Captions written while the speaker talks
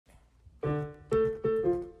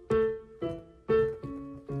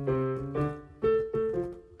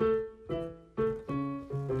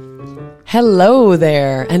Hello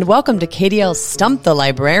there, and welcome to KDL's Stump the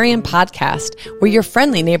Librarian podcast, where your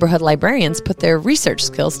friendly neighborhood librarians put their research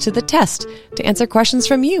skills to the test to answer questions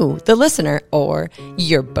from you, the listener, or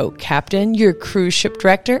your boat captain, your cruise ship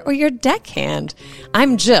director, or your deckhand.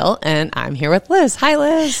 I'm Jill, and I'm here with Liz. Hi,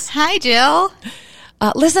 Liz. Hi, Jill.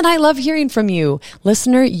 Listen, I love hearing from you.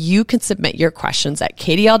 Listener, you can submit your questions at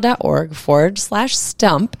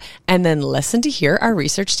kdl.org/stump and then listen to hear our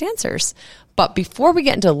researched answers. But before we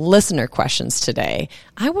get into listener questions today,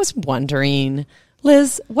 I was wondering,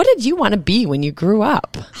 Liz, what did you want to be when you grew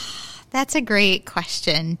up? That's a great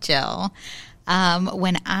question, Jill.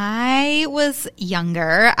 When I was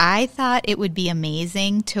younger, I thought it would be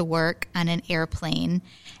amazing to work on an airplane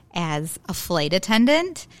as a flight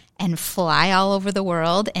attendant and fly all over the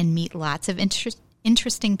world and meet lots of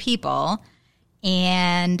interesting people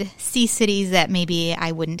and see cities that maybe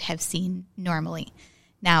I wouldn't have seen normally.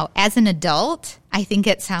 Now, as an adult, I think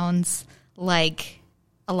it sounds like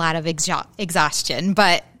a lot of exhaustion,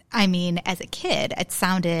 but I mean, as a kid, it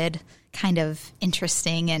sounded kind of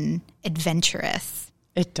interesting and adventurous.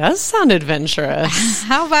 It does sound adventurous.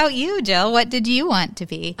 How about you, Jill? What did you want to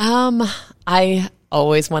be? I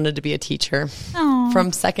always wanted to be a teacher. Aww.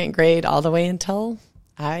 From second grade all the way until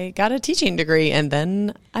I got a teaching degree, and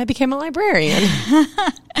then I became a librarian.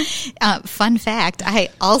 Fun fact, I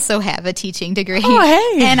also have a teaching degree, oh,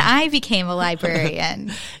 hey. And I became a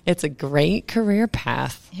librarian. It's a great career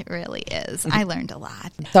path. It really is. I learned a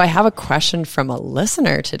lot. So I have a question from a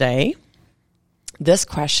listener today. This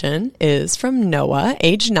question is from Noah,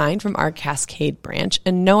 age 9, from our Cascade branch.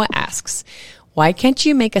 And Noah asks, why can't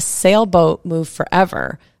you make a sailboat move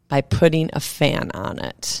forever by putting a fan on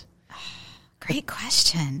it? Great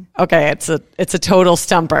question. Okay, it's a total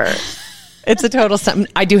stumper. It's a total stump.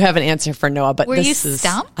 I do have an answer for Noah, but were you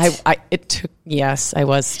stumped? Yes, I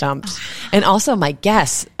was stumped. And also my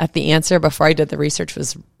guess at the answer before I did the research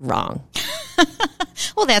was wrong.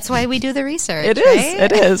 Well, that's why we do the research. It is. Right?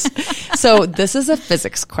 It is. So this is a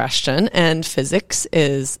physics question, and physics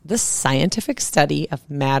is the scientific study of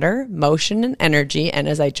matter, motion, and energy. And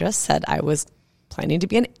as I just said, I was planning to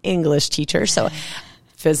be an English teacher, so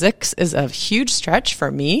physics is a huge stretch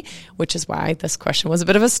for me, which is why this question was a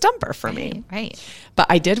bit of a stumper for me. Right. But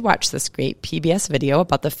I did watch this great PBS video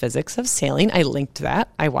about the physics of sailing. I linked that.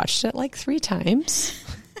 I watched it like 3 times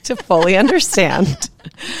to fully understand.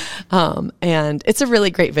 And it's a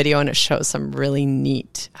really great video, and it shows some really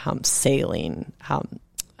neat sailing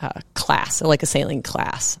class, like a sailing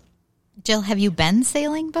class. Jill, have you been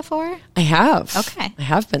sailing before? I have. Okay. I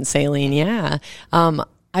have been sailing, yeah.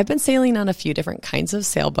 I've been sailing on a few different kinds of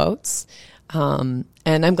sailboats, and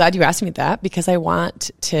I'm glad you asked me that because I want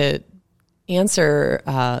to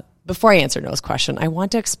answer, before I answer Noah's question, I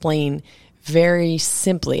want to explain very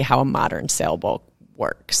simply how a modern sailboat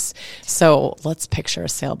works. So let's picture a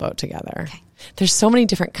sailboat together. Okay. There's so many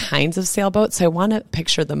different kinds of sailboats, so I want to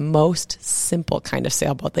picture the most simple kind of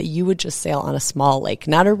sailboat that you would just sail on a small lake,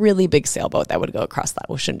 not a really big sailboat that would go across the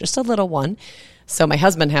ocean, just a little one. So my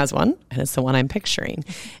husband has one, and it's the one I'm picturing.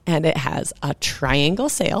 And it has a triangle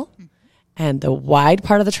sail, and the wide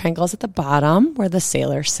part of the triangle is at the bottom where the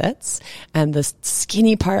sailor sits, and the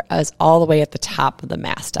skinny part is all the way at the top of the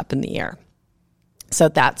mast up in the air. So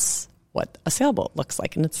that's what a sailboat looks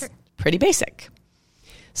like, and it's pretty basic.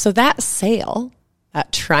 So that sail,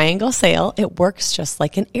 that triangle sail, it works just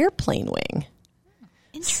like an airplane wing.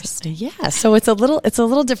 Interesting. Yeah, so it's a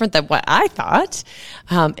little different than what I thought.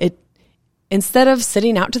 Instead of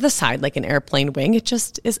sitting out to the side like an airplane wing, it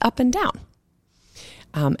just is up and down.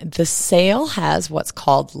 The sail has what's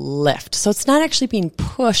called lift. So it's not actually being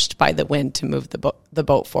pushed by the wind to move the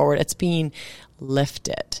boat forward. It's being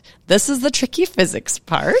lifted. This is the tricky physics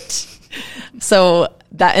part. So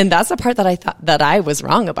that's the part that I thought that I was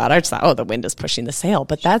wrong about. I just thought, the wind is pushing the sail,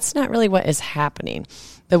 but that's not really what is happening.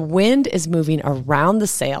 The wind is moving around the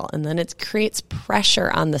sail, and then it creates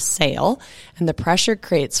pressure on the sail, and the pressure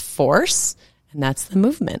creates force, and that's the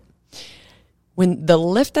movement. When the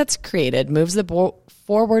lift that's created moves the boat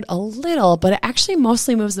forward a little, but it actually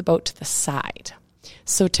mostly moves the boat to the side.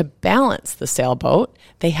 So to balance the sailboat,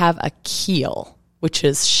 they have a keel, which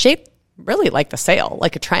is shaped really like the sail,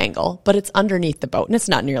 like a triangle, but it's underneath the boat, and it's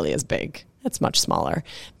not nearly as big. It's much smaller,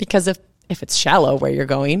 because if it's shallow where you're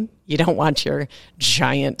going, you don't want your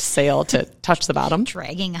giant sail to touch the bottom.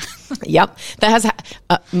 Dragging on. Yep.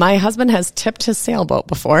 My husband has tipped his sailboat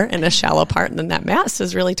before in a shallow part, and then that mast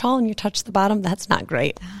is really tall and you touch the bottom. That's not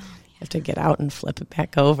great. You have to get out and flip it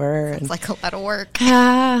back over. It's like a lot of work.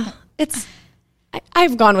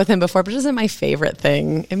 I've gone with him before, but it isn't my favorite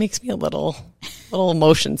thing. It makes me a little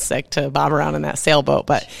motion sick to bob around in that sailboat,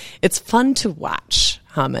 but it's fun to watch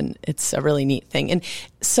And it's a really neat thing. And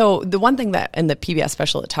so the one thing that in the PBS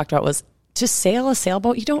special it talked about was to sail a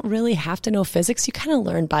sailboat, you don't really have to know physics. You kind of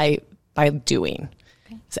learn by doing.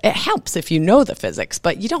 So it helps if you know the physics,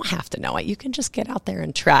 but you don't have to know it. You can just get out there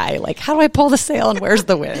and try. Like, how do I pull the sail and where's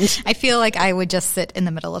the wind? I feel like I would just sit in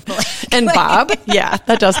the middle of the lake. And bob. Yeah,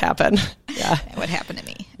 that does happen. Yeah. That would happen to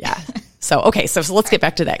me. Yeah. So let's get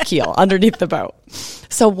back to that keel underneath the boat.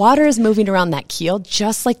 So water is moving around that keel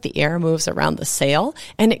just like the air moves around the sail,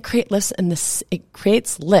 and it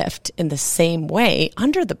creates lift in the same way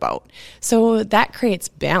under the boat. So that creates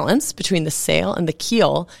balance between the sail and the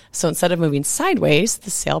keel. So instead of moving sideways,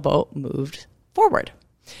 the sailboat moved forward.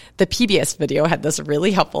 The PBS video had this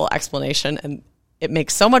really helpful explanation, and it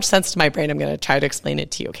makes so much sense to my brain. I'm going to try to explain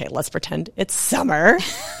it to you. Okay, let's pretend it's summer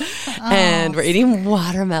and we're eating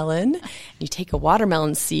watermelon. You take a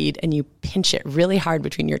watermelon seed and you pinch it really hard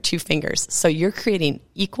between your two fingers. So you're creating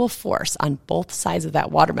equal force on both sides of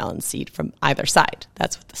that watermelon seed from either side.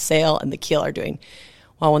 That's what the sail and the keel are doing.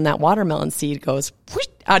 Well, when that watermelon seed goes whoosh,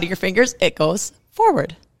 out of your fingers, it goes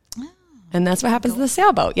forward. And that's what happens to the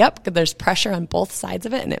sailboat. Yep, there's pressure on both sides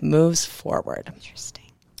of it and it moves forward. Interesting.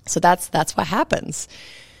 So that's what happens.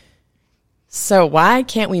 So why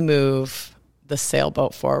can't we move the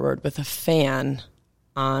sailboat forward with a fan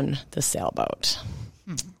on the sailboat?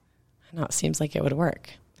 I know it seems like it would work.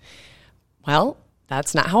 Well,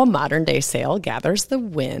 that's not how a modern day sail gathers the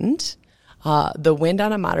wind. The wind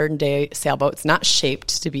on a modern day sailboat is not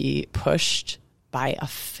shaped to be pushed by a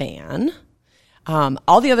fan.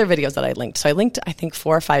 All the other videos that I linked. So I linked, I think,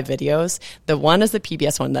 4 or 5 videos. The one is the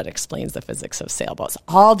PBS one that explains the physics of sailboats.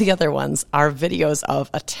 All the other ones are videos of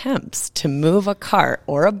attempts to move a cart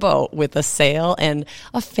or a boat with a sail and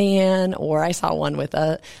a fan, or I saw one with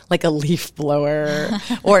a leaf blower,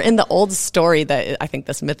 or in the old story that I think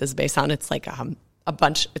this myth is based on, it's like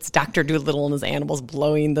it's Dr. Dolittle and his animals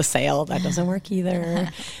blowing the sail. That doesn't work either.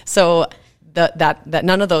 So that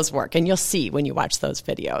none of those work. And you'll see when you watch those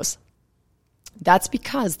videos. That's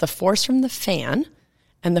because the force from the fan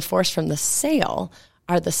and the force from the sail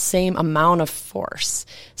are the same amount of force.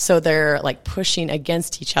 So they're like pushing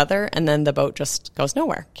against each other, and then the boat just goes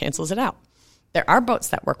nowhere, cancels it out. There are boats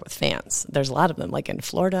that work with fans. There's a lot of them, like in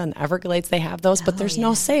Florida and the Everglades, they have those, but there's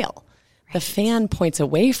no sail. Right. The fan points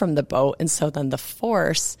away from the boat, and so then the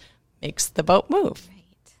force makes the boat move.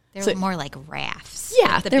 Right. They're more like rafts.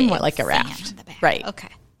 Yeah, they're more like a raft. Right. Okay.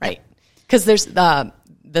 Right. Because there's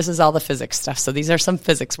this is all the physics stuff. So these are some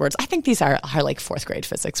physics words. I think these are like 4th grade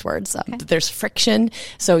physics words. There's friction.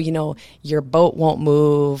 So, your boat won't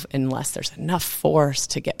move unless there's enough force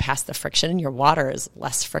to get past the friction. And your water is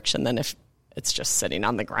less friction than if it's just sitting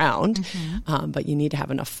on the ground. Mm-hmm. But you need to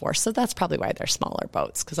have enough force. So that's probably why they're smaller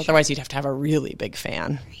boats, because otherwise you'd have to have a really big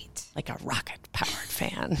fan, like a rocket-powered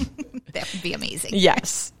fan. That would be amazing.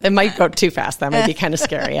 Yes. It might go too fast. That might be kind of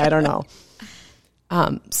scary. I don't know.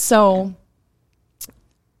 So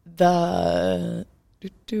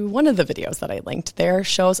one of the videos that I linked there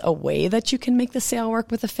shows a way that you can make the sail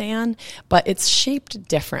work with a fan, but it's shaped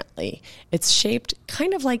differently. It's shaped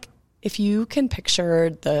kind of like if you can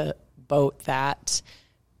picture the boat that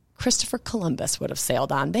Christopher Columbus would have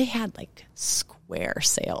sailed on. They had like square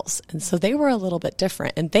sails, and so they were a little bit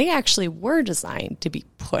different, and they actually were designed to be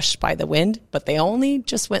pushed by the wind, but they only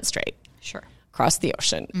just went straight across the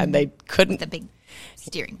ocean, and they couldn't. The big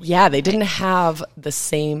steering wheel. Yeah, they didn't have the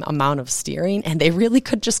same amount of steering, and they really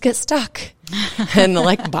could just get stuck and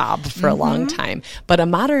like bob for a long time. But a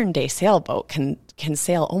modern day sailboat can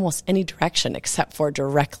sail almost any direction except for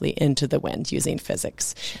directly into the wind using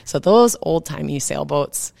physics. So those old-timey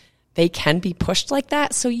sailboats, they can be pushed like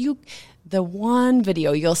that. So the one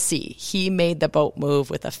video you'll see, he made the boat move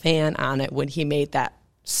with a fan on it when he made that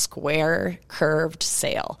square curved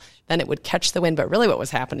sail. Then it would catch the wind, but really what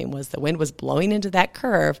was happening was the wind was blowing into that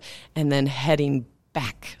curve and then heading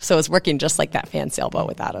back. So it was working just like that fan sailboat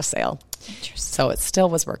without a sail. Interesting. So it still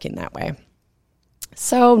was working that way.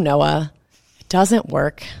 So Noah, it doesn't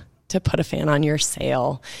work to put a fan on your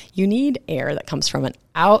sail. You need air that comes from an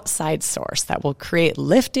outside source that will create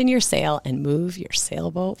lift in your sail and move your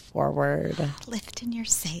sailboat forward. Lift in your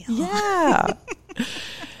sail. Yeah.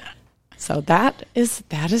 So that is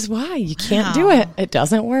why you can't do it. It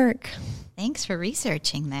doesn't work. Thanks for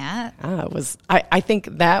researching that. I think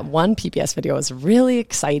that one PBS video was really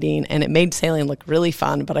exciting, and it made sailing look really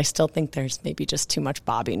fun, but I still think there's maybe just too much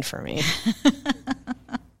bobbing for me.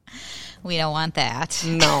 We don't want that.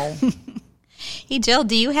 No. Hey, Jill,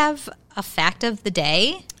 do you have a fact of the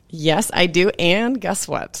day? Yes, I do. And guess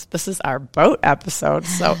what? This is our boat episode.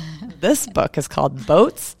 So this book is called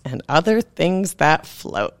Boats and Other Things That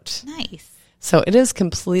Float. Nice. So it is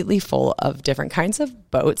completely full of different kinds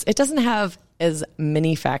of boats. It doesn't have as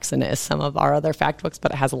many facts in it as some of our other fact books,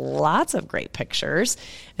 but it has lots of great pictures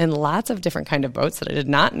and lots of different kind of boats that I did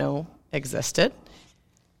not know existed.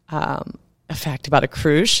 A fact about a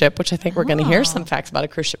cruise ship, which I think we're going to hear some facts about a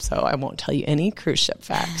cruise ship, so I won't tell you any cruise ship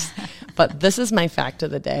facts. But this is my fact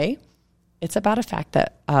of the day. It's about a fact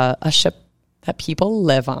that a ship that people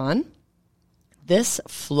live on. This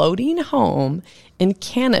floating home in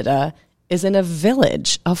Canada is in a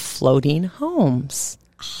village of floating homes.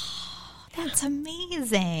 Oh, that's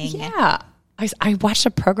amazing. Yeah. I watched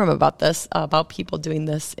a program about this, about people doing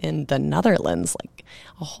this in the Netherlands, like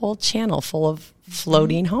a whole channel full of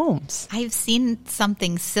floating homes. I've seen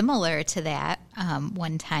something similar to that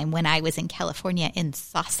one time when I was in California in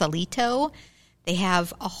Sausalito. They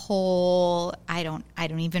have a whole, I don't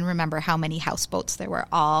even remember how many houseboats there were,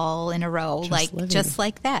 all in a row, just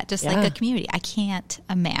like that, just like a community. I can't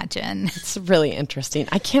imagine. It's really interesting.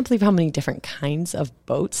 I can't believe how many different kinds of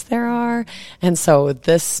boats there are. And so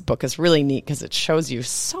this book is really neat because it shows you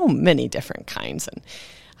so many different kinds. And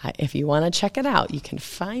if you want to check it out, you can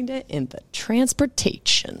find it in the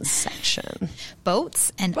transportation section.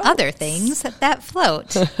 Boats and other things that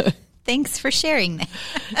float. Thanks for sharing that.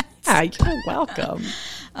 Yeah, you're welcome.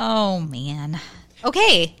 Oh, man.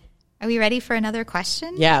 Okay. Are we ready for another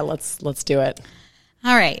question? Yeah, let's do it.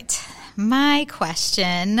 All right. My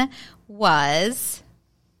question was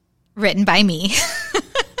written by me.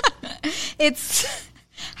 It's,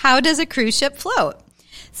 how does a cruise ship float?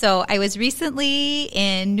 So I was recently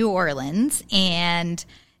in New Orleans, and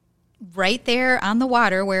right there on the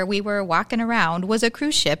water where we were walking around was a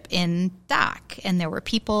cruise ship in dock, and there were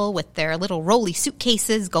people with their little rolly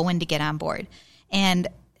suitcases going to get on board. And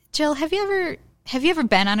Jill, have you ever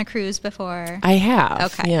been on a cruise before? I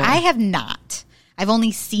have. Okay. Yeah. I have not. I've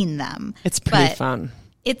only seen them. It's pretty fun.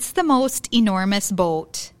 It's the most enormous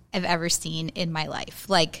boat I've ever seen in my life.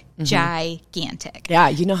 Like, gigantic. Yeah,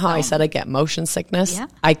 you know how I said I get motion sickness? Yeah.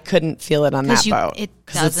 I couldn't feel it on that boat.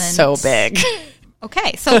 Because it's so big.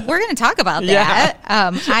 Okay, so we're going to talk about that.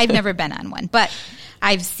 I've never been on one, but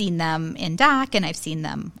I've seen them in dock and I've seen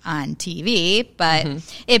them on TV, but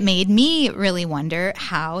it made me really wonder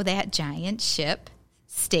how that giant ship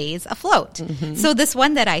stays afloat. So this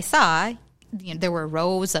one that I saw, there were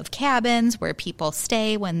rows of cabins where people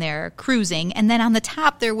stay when they're cruising, and then on the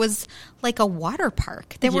top there was like a water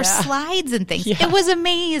park. There were slides and things. It was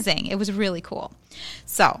amazing. It was really cool.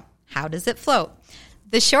 So how does it float?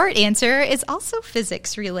 The short answer is also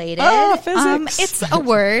physics related. Oh, physics. It's a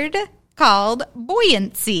word called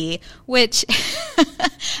buoyancy, which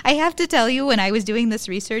I have to tell you, when I was doing this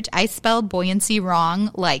research, I spelled buoyancy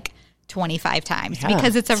wrong like 25 times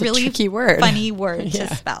because it's a really tricky word. Funny word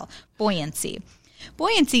to spell. Buoyancy.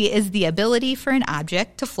 Buoyancy is the ability for an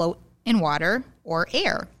object to float in water or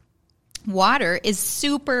air. Water is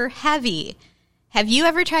super heavy. Have you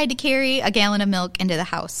ever tried to carry a gallon of milk into the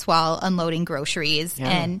house while unloading groceries? Yeah.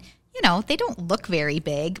 And, they don't look very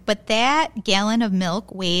big, but that gallon of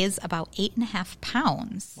milk weighs about 8.5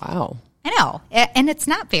 pounds. Wow. I know. And it's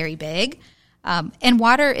not very big. And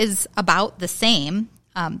water is about the same.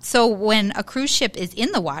 So when a cruise ship is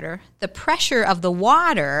in the water, the pressure of the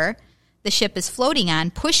water the ship is floating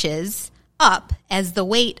on pushes up as the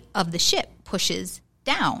weight of the ship pushes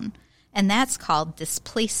down. And that's called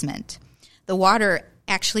displacement. The water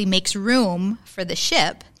actually makes room for the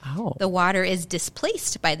ship. Oh. The water is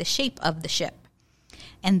displaced by the shape of the ship.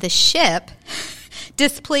 And the ship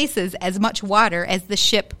displaces as much water as the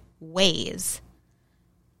ship weighs.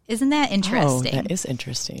 Isn't that interesting? Oh, that is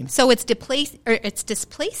interesting. So it's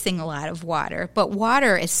displacing a lot of water, but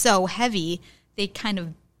water is so heavy, they kind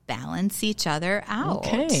of balance each other out.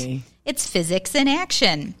 Okay. It's physics in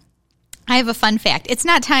action. I have a fun fact. It's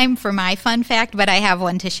not time for my fun fact, but I have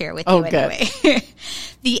one to share with you anyway.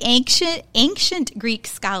 The ancient Greek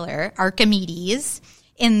scholar Archimedes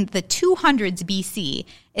in the 200s BC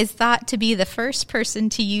is thought to be the first person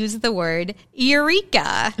to use the word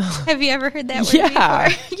eureka. Have you ever heard that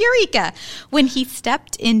word before? Eureka. When he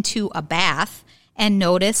stepped into a bath and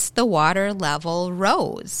noticed the water level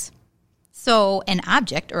rose. So an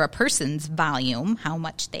object or a person's volume, how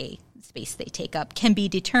much space they take up, can be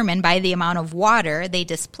determined by the amount of water they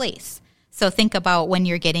displace. So think about when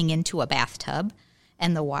you're getting into a bathtub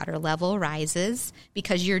and the water level rises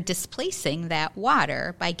because you're displacing that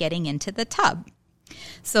water by getting into the tub.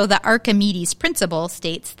 So the Archimedes principle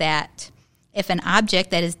states that if an object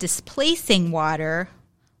that is displacing water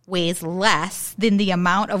weighs less than the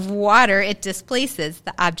amount of water it displaces,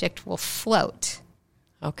 the object will float.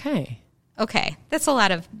 Okay. Okay, that's a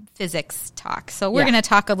lot of physics talk. So we're Yeah. going to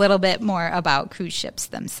talk a little bit more about cruise ships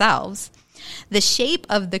themselves. The shape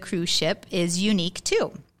of the cruise ship is unique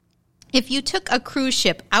too. If you took a cruise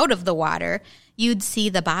ship out of the water, you'd see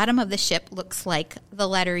the bottom of the ship looks like the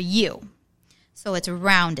letter U. So it's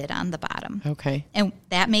rounded on the bottom. Okay. And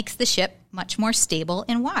that makes the ship much more stable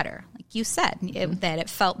in water. Like you said, that it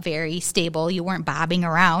felt very stable. You weren't bobbing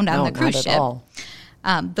around on the cruise not ship. at all.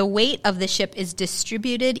 The weight of the ship is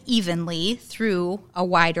distributed evenly through a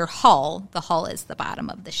wider hull. The hull is the bottom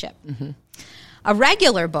of the ship. Mm-hmm. A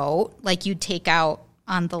regular boat, like you'd take out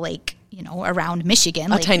on the lake, around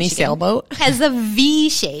Michigan. A Lake tiny Michigan, sailboat? has a V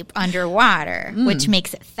shape underwater, which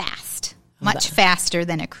makes it fast, much faster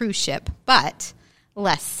than a cruise ship, but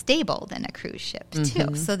less stable than a cruise ship,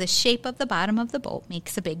 too. So the shape of the bottom of the boat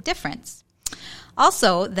makes a big difference.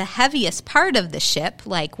 Also, the heaviest part of the ship,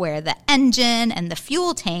 like where the engine and the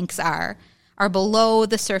fuel tanks are below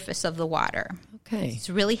the surface of the water. Okay. It's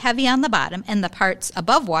really heavy on the bottom, and the parts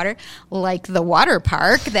above water, like the water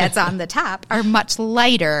park that's on the top, are much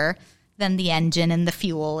lighter than the engine and the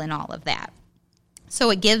fuel and all of that. So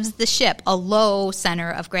it gives the ship a low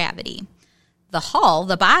center of gravity. The hull,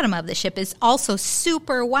 the bottom of the ship, is also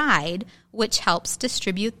super wide, which helps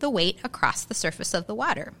distribute the weight across the surface of the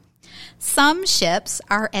water. Some ships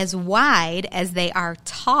are as wide as they are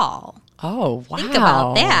tall. Oh, wow. Think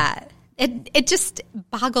about that. It just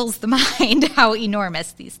boggles the mind how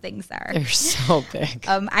enormous these things are. They're so big.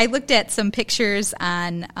 I looked at some pictures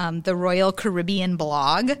on the Royal Caribbean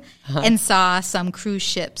blog and saw some cruise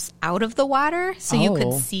ships out of the water. So you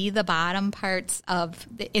could see the bottom parts of,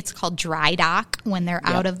 it's called dry dock when they're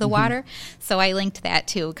out of the water. So I linked that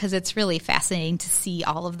too because it's really fascinating to see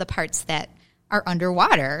all of the parts that are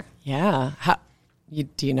underwater. Yeah.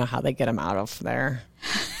 Do you know how they get them out of there?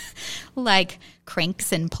 Like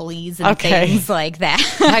cranks and pulleys and things like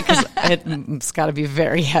that. Yeah, because it's got to be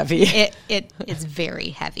very heavy. It is very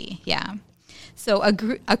heavy, yeah. So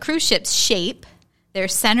a cruise ship's shape, their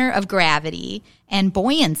center of gravity, and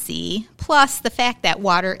buoyancy, plus the fact that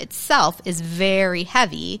water itself is very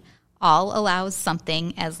heavy, all allows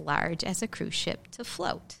something as large as a cruise ship to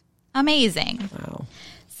float. Amazing. Wow.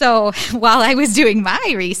 So while I was doing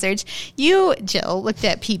my research, you, Jill, looked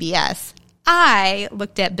at PBS. I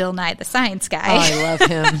looked at Bill Nye the Science Guy. Oh, I love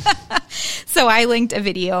him. So I linked a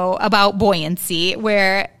video about buoyancy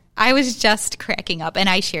where I was just cracking up, and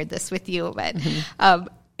I shared this with you, but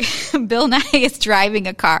Bill Nye is driving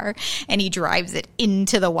a car, and he drives it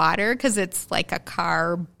into the water because it's like a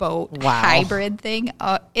car-boat hybrid thing.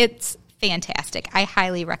 It's fantastic. I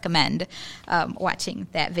highly recommend watching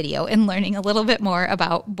that video and learning a little bit more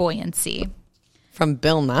about buoyancy. From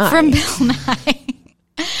Bill Nye. From Bill Nye.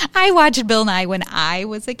 I watched Bill Nye when I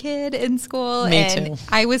was a kid in school. Me and too.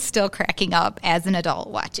 I was still cracking up as an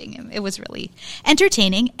adult watching him. It was really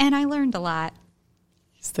entertaining, and I learned a lot.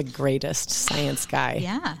 He's the greatest science guy.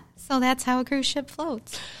 Yeah. So that's how a cruise ship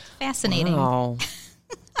floats. Fascinating. Wow.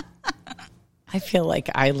 I feel like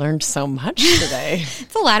I learned so much today.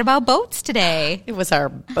 It's a lot about boats today. It was our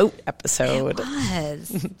boat episode. It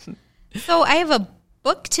was. So I have a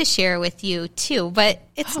book to share with you too, but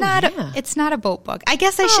it's not a boat book. I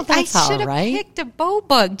guess I should have picked a boat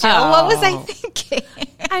book, Jill. What was I thinking?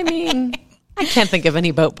 I mean, I can't think of any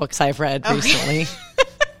boat books I've read recently.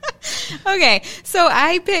 Okay, so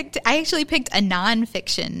I actually picked a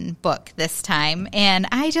nonfiction book this time, and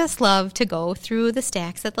I just love to go through the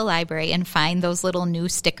stacks at the library and find those little new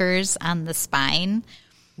stickers on the spine.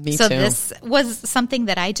 Me so too. This was something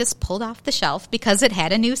that I just pulled off the shelf because it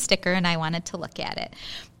had a new sticker and I wanted to look at it.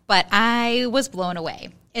 But I was blown away.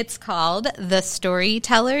 It's called The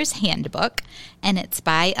Storyteller's Handbook, and it's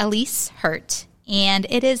by Elise Hurt. And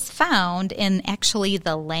it is found in actually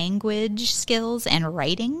the language skills and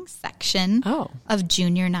writing section of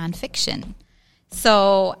junior nonfiction.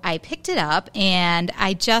 So I picked it up, and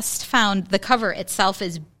I just found the cover itself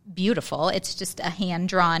is beautiful. It's just a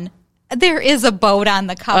hand-drawn. There is a boat on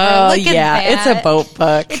the cover. Oh, Look at yeah. that. It's a boat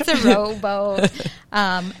book. It's a rowboat,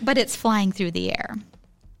 but it's flying through the air.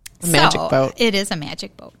 A magic boat. It is a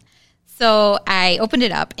magic boat. So I opened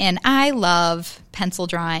it up, and I love pencil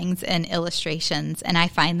drawings and illustrations, and I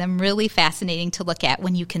find them really fascinating to look at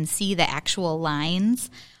when you can see the actual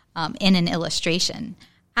lines in an illustration.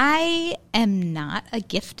 I am not a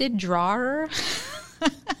gifted drawer.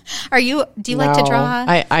 Are you? Do you like to draw?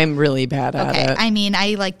 I'm really bad at it. I mean,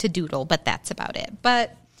 I like to doodle, but that's about it.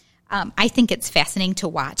 But I think it's fascinating to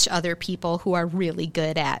watch other people who are really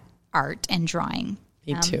good at art and drawing.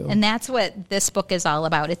 Me too. And that's what this book is all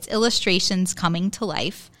about. It's illustrations coming to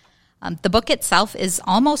life The book itself is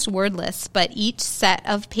almost wordless, but each set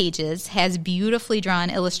of pages has beautifully drawn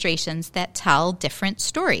illustrations that tell different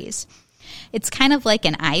stories. It's kind of like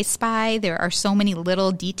an I Spy. There are so many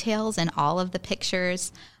little details in all of the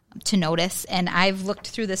pictures to notice, and I've looked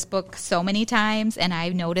through this book so many times, and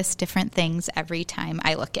I've noticed different things every time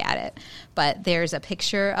I look at it. But there's a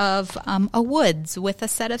picture of a woods with a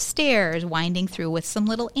set of stairs winding through with some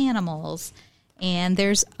little animals, and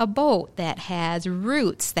there's a boat that has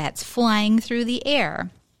roots that's flying through the air.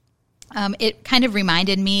 It kind of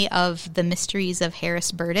reminded me of The Mysteries of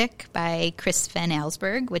Harris Burdick by Chris Van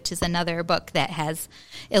Allsburg, which is another book that has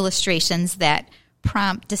illustrations that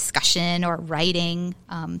prompt discussion or writing,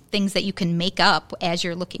 things that you can make up as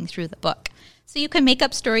you're looking through the book. So you can make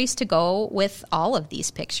up stories to go with all of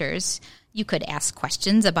these pictures. You could ask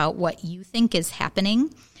questions about what you think is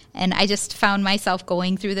happening. And I just found myself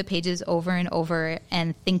going through the pages over and over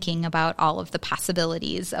and thinking about all of the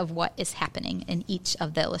possibilities of what is happening in each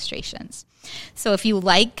of the illustrations. So if you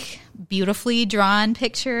like beautifully drawn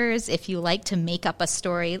pictures, if you like to make up a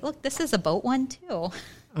story, look, this is a boat one too.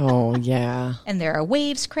 Oh, yeah. And there are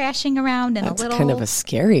waves crashing around and That's a little... kind of a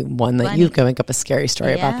scary one that you can make up a scary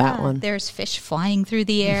story about that one. There's fish flying through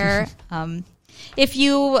the air. If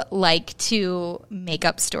you like to make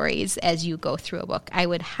up stories as you go through a book, I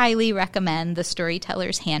would highly recommend The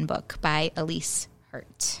Storyteller's Handbook by Elise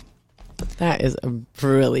Hurt. That is a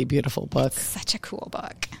really beautiful book. It's such a cool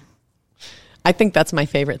book. I think that's my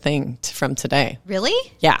favorite thing from today.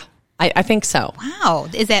 Really? Yeah, I think so. Wow.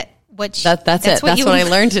 Is that... That's it. That's what I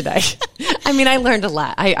learned today. I mean, I learned a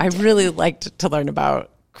lot. I really liked to learn about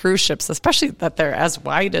cruise ships, especially that they're as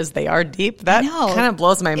wide as they are deep. That kind of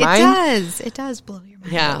blows my mind. It does blow your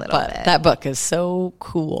mind a little bit. That book is so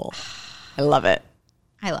cool. I love it.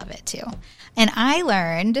 I love it too. And I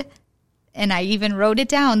learned, and I even wrote it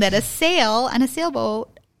down, that a sail on a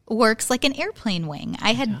sailboat works like an airplane wing.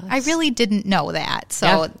 I really didn't know that. So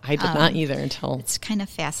yeah, I did not either until... It's kind of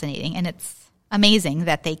fascinating, and it's amazing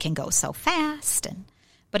that they can go so fast,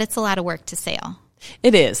 but it's a lot of work to sail.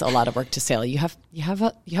 It is a lot of work to sail. You have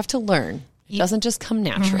to learn. It doesn't just come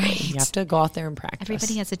naturally. Right. You have to go out there and practice.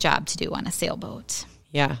 Everybody has a job to do on a sailboat.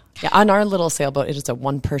 Yeah. On our little sailboat, it is a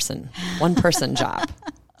one person job.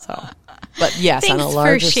 So, but yes, Thanks on a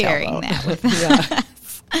larger for sharing sailboat. That with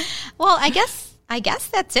us. Well, I guess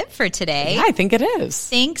that's it for today. Yeah, I think it is.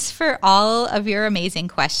 Thanks for all of your amazing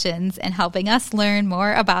questions and helping us learn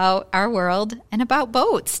more about our world and about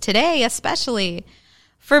boats today, especially.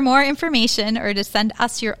 For more information or to send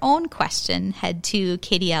us your own question, head to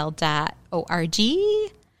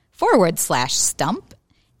kdl.org/stump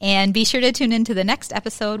and be sure to tune into the next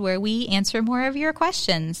episode where we answer more of your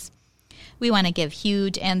questions. We want to give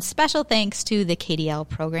huge and special thanks to the KDL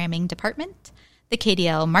Programming Department, the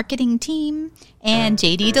KDL Marketing Team, and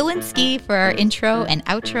JD Dolinsky for our intro and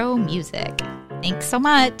outro music. Thanks so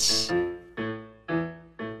much.